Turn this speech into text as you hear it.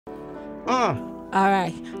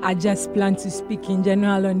Alright, I just plan to speak in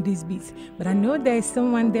general on this beat, but I know there's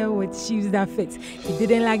someone there with shoes that fit. If you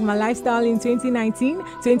didn't like my lifestyle in 2019,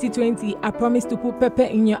 2020, I promise to put pepper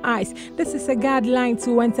in your eyes. This is a guideline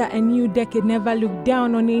to enter a new decade. Never look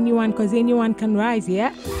down on anyone, cause anyone can rise,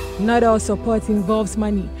 yeah? Not all support involves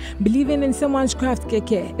money. Believing in someone's craft,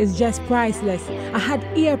 keke, is just priceless. I had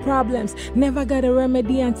ear problems, never got a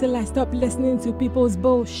remedy until I stopped listening to people's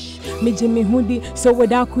bullshit. Me Jimmy Hoodie, so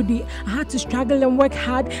without Kudi, I had to struggle and work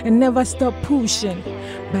hard and never stop pushing.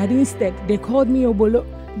 But instead, they called me Obolo.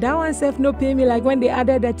 That one self no pay me like when they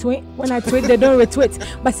added a tweet. When I tweet, they don't retweet.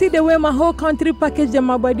 But see the way my whole country packaged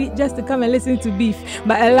my body just to come and listen to beef.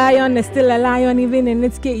 But a lion is still a lion even in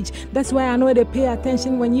its cage. That's why I know they pay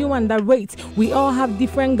attention when you underrate. We all have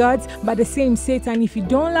different gods, but the same Satan. If you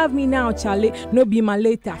don't love me now, Charlie, no be my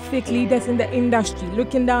later. Fake leaders in the industry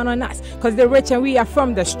looking down on us, cause they're rich and we are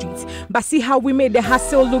from the streets. But see how we made the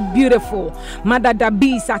hustle look beautiful. Mother the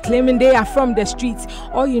beasts are claiming they are from the streets.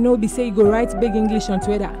 All you know be say you go write big English on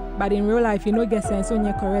Twitter. But in real life, you know, get sense on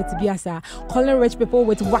your correct biasa. Calling rich people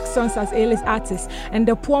with wax songs as A-list artists, and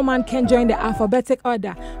the poor man can join the alphabetic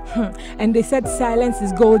order. And they said silence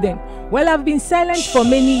is golden. Well, I've been silent for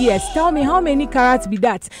many years. Tell me how many carats be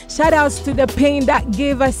that? Shout outs to the pain that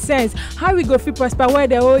gave us sense. How we go free prosper where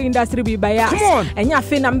the whole industry be biased? Come on. And ya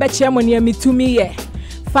fin ambe chairman near me to me, yeah.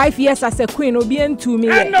 5 years as a queen, Obian to me.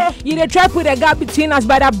 You dey try put a gap between us,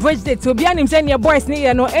 but I bridged it. Obian him saying your boys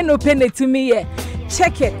near no ain't no penny to me, yeah.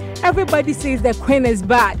 Check it. Everybody says the queen is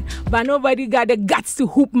bad, but nobody got the guts to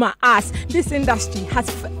hoop my ass. This industry has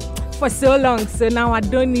for so long, so now I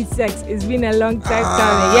don't need sex. It's been a long time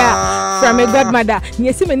coming, yeah. From a godmother,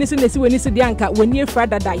 Niesi Menisu Nesi Wenisu Dianka, when you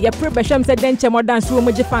father that your pre-basham said then Chemo dance to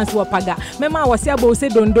Moji fans were paga. Mema was able to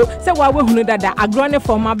dondo, say why we know that I grown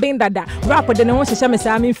for my band that rapper than I want to shame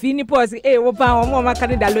Sam in Fini Pose, eh, Opa, or Mama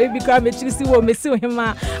Canada, Louis become a choosy woman, sue him.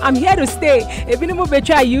 I'm here to stay. If you move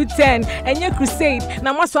betray you 10 and your crusade,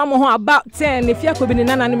 now must one more about 10. If you could be in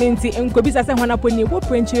anonymity and could be as one upon you, what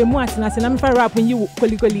print you more and I'm for rapping you,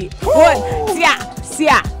 Colicoli. What?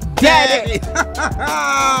 Sia, daddy.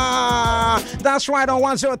 That's right on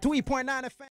 103.9 FM.